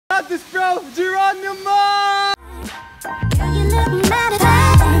got this, bro! Geronimo! Girl, you look mighty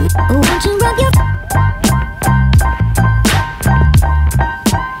fine. Won't you rub your...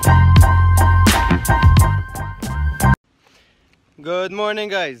 Good morning,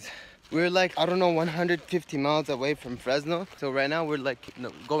 guys. We're like, I don't know, 150 miles away from Fresno. So right now we're like,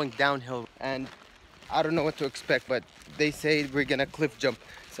 going downhill, and I don't know what to expect, but they say we're gonna cliff jump.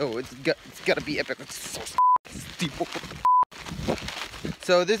 So it's gotta be epic. It's so steep.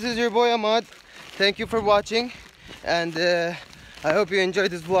 So this is your boy Ahmad. Thank you for watching, and I hope you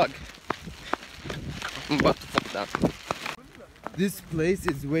enjoyed this vlog. I'm about to fall down. This place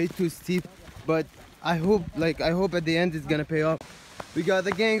is way too steep, but I hope at the end it's gonna pay off. We got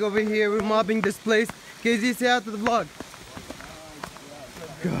the gang over here. We're mobbing this place. KZ, say out to the vlog.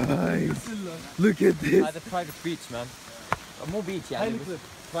 Guys, look at this. The private beach, man. More beach, yeah.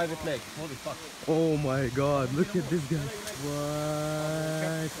 Private lake. Holy fuck. Oh my god, look at this guy.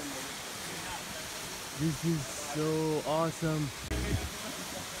 What? This is so awesome.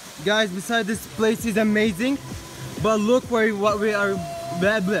 Guys, besides this place is amazing, but look what we are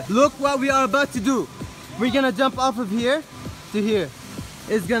about to do. We're gonna jump off of here to here.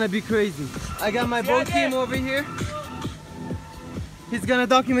 It's gonna be crazy. I got my boat team over here. He's gonna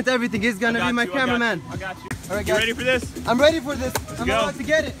document everything. He's gonna be my cameraman. I got you. All right, You guys. ready for this? I'm ready for this. I'm go. about to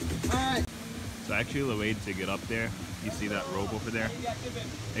get it. All right. So actually the way to get up there, you see that rope over there?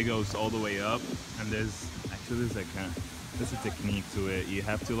 It goes all the way up, and there's a technique to it. You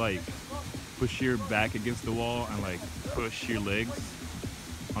have to like push your back against the wall and like push your legs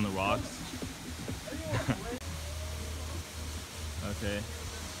on the rocks. Okay.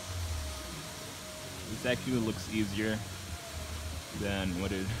 This actually looks easier than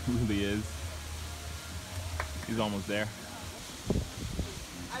what it really is. He's almost there.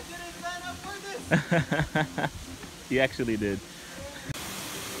 I didn't sign up for this. He actually did.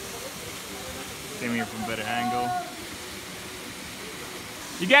 Came here from a better angle.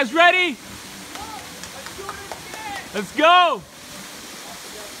 You guys ready? Let's go!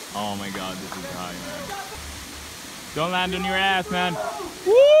 Oh my god, this is high, man. Don't land on your ass, man.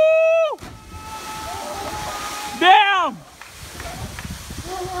 Woo! Damn!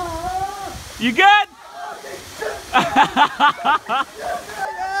 You good?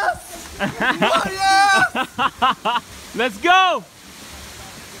 Let's go!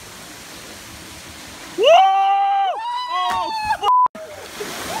 Woo!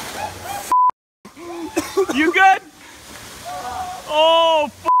 Oh, you good?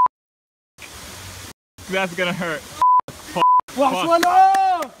 Oh, that's gonna hurt.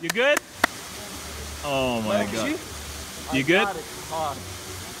 You good? Oh my god. You good?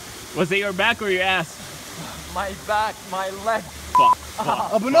 Was it your back or your ass? My back, my leg. Fuck.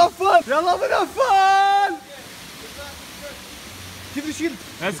 Have enough fun! Y'all have enough fun! Give the shield.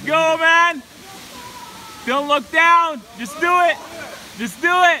 Let's go, man! Don't look down! Just do it! Just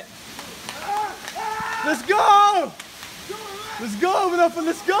do it! Let's go! Let's go, have enough fun,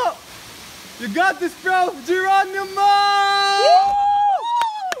 let's go! You got this, bro! Geronimo!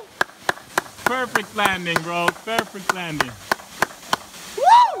 Woo! Perfect landing, bro. Perfect landing.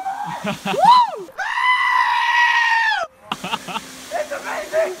 Woo! Woo! It's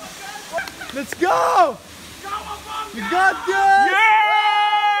amazing! Let's go! You got this! Yeah!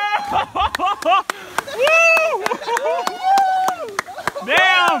 Woo!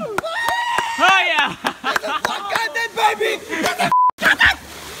 Damn! Oh yeah! Got that, baby!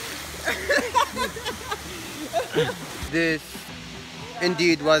 This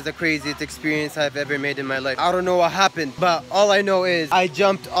indeed was the craziest experience I've ever made in my life. I don't know what happened, but all I know is I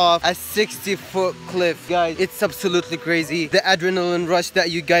jumped off a 60-foot cliff. Guys, it's absolutely crazy. The adrenaline rush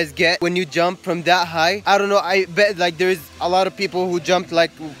that you guys get when you jump from that high. I don't know, I bet like there's a lot of people who jumped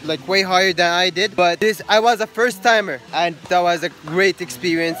like way higher than I did, but I was a first timer, and that was a great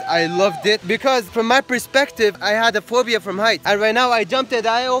experience. I loved it because from my perspective, I had a phobia from heights, and right now I jumped it,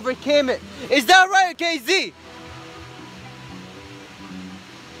 I overcame it. Is that right, KZ?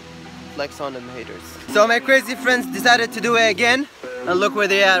 Flex on them haters. So my crazy friends decided to do it again, and look where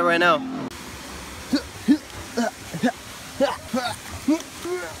they're at right now.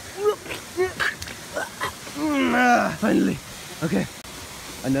 Finally. Okay.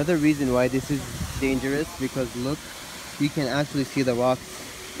 Another reason why this is dangerous, because look, you can actually see the rocks.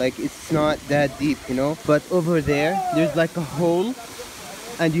 Like, it's not that deep, you know, but over there there's like a hole,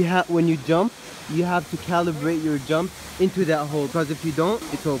 and when you jump, you have to calibrate your jump into that hole, because if you don't,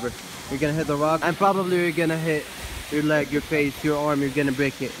 it's over. You're gonna hit the rock, and probably you're gonna hit your leg, your face, your arm. You're gonna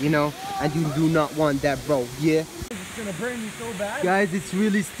break it, you know, and you do not want that, bro. Yeah, It's gonna burn me so bad. guys, it's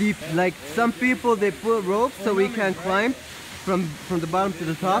really steep. Like, some people, they put ropes so we can climb, from the bottom to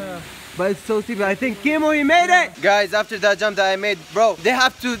the top. Yeah. But it's so steep. I think Kimo, he made it! Guys, after that jump that I made, bro, they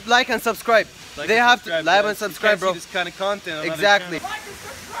have to like and subscribe. They have to like and subscribe, bro. This kind of content. Exactly. Like and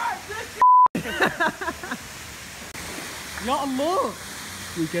subscribe! Ya Allah!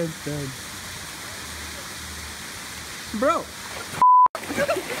 We can't stand. Bro!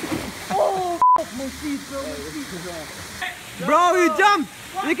 Oh, my feet, bro. Bro, you jumped!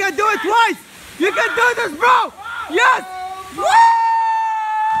 You can do it twice! You can do this, bro! Yes! Woo!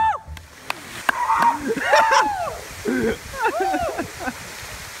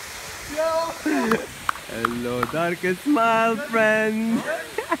 Hello, darkest smile, friend.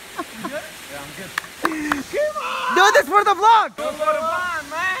 Do this for the vlog! Do it for the van,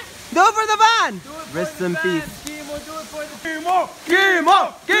 man! Do it for the van! Rest in peace. Kimo, do it for the Kimo!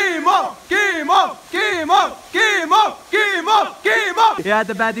 Kimo! Kimo! Kimo! Kimo! Kimo! Kimo! Kimo! He had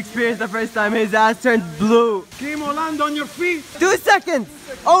a bad experience the first time. His ass turned blue. Kimo, land on your feet! 2 seconds!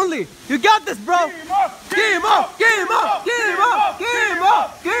 Only! You got this, bro! Kimo! Kimo! Kimo! Kimo!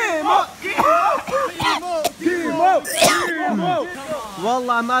 Kimo! Kimo! Kimo!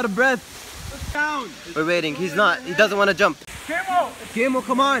 Wallah, I'm out of breath. Down! We're waiting. He's not. He doesn't want to jump. Kimo! Kimo,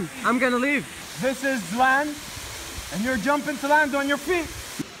 come on. I'm gonna leave. This is land, and you're jumping to land on your feet.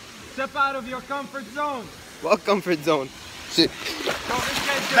 Step out of your comfort zone. What comfort zone? Shit.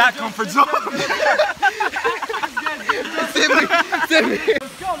 That comfort zone. Save me.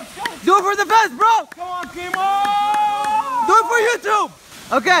 Let's go, let's go. Do it for the best, bro. Come on, Kimo. Do it for YouTube.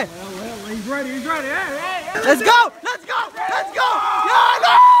 Okay. Well, he's ready, he's ready. Hey. Let's go. Let's go. Let's go. Yeah,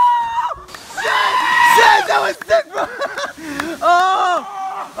 no. Shit, that was sick, bro. Oh.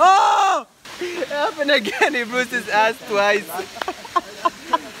 Oh. It happened again. He bruised his ass twice.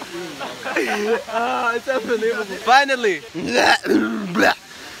 Oh, it's unbelievable. Finally.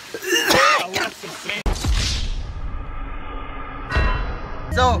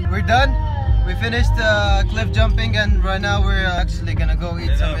 So we're done. We finished cliff jumping, and right now we're actually gonna go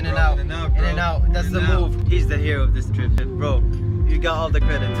eat some In-N-Out. In-N-Out. That's the move. He's the hero of this trip, bro. You got all the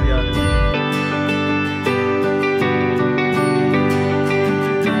credit, to be honest.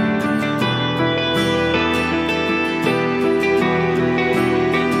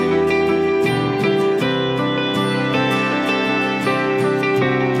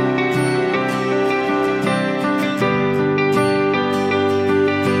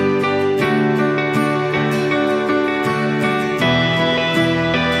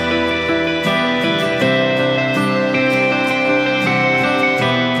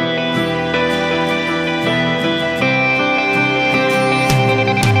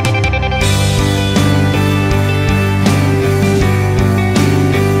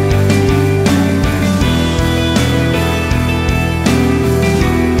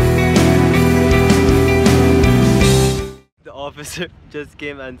 Officer just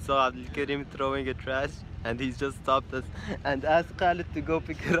came and saw Abdul Karim throwing a trash, and he just stopped us and asked Khalid to go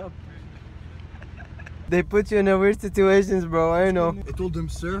pick it up. They put you in a weird situations, bro. I know. I told him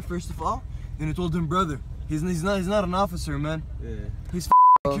sir first of all, then I told him brother. He's not an officer, man. Yeah. He's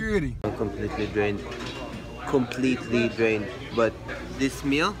security. I'm completely drained. Completely drained. But this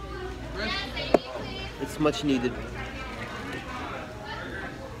meal, it's much needed.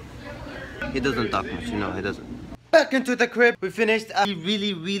 He doesn't talk much, you know, he doesn't. Back into the crib. We finished a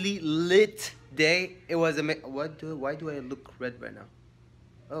really lit day. It was amazing. Why do I look red right now?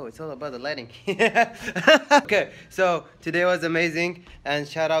 Oh, it's all about the lighting. Okay, so today was amazing, and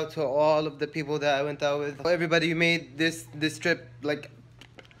shout out to all of the people that I went out with. Everybody who made this trip like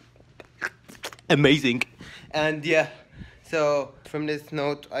amazing. And yeah, so from this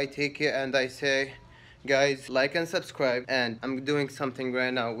note I take it and I say, guys, like and subscribe. And I'm doing something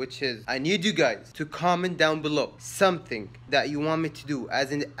right now, which is I need you guys to comment down below something that you want me to do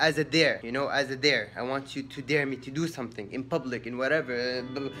as a dare, you know, as a dare. I want you to dare me to do something in public, in whatever,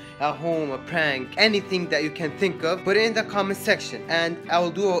 at home, a prank, anything that you can think of. Put it in the comment section, and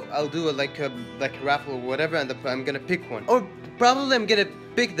I'll do like a raffle or whatever, and I'm gonna pick one, or probably I'm gonna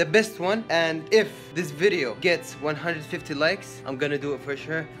pick the best one. And if this video gets 150 likes, I'm gonna do it for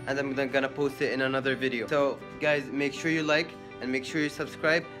sure, and I'm gonna post it in another video. So guys, make sure you like and make sure you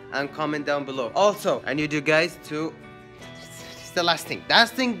subscribe and comment down below. Also, I need you guys to, it's the last thing,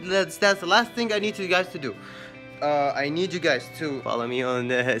 that's the last thing I need you guys to do. I need you guys to follow me on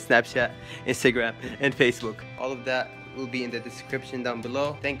Snapchat, Instagram, and Facebook. All of that will be in the description down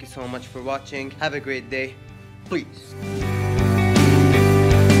below. Thank you so much for watching. Have a great day. Peace.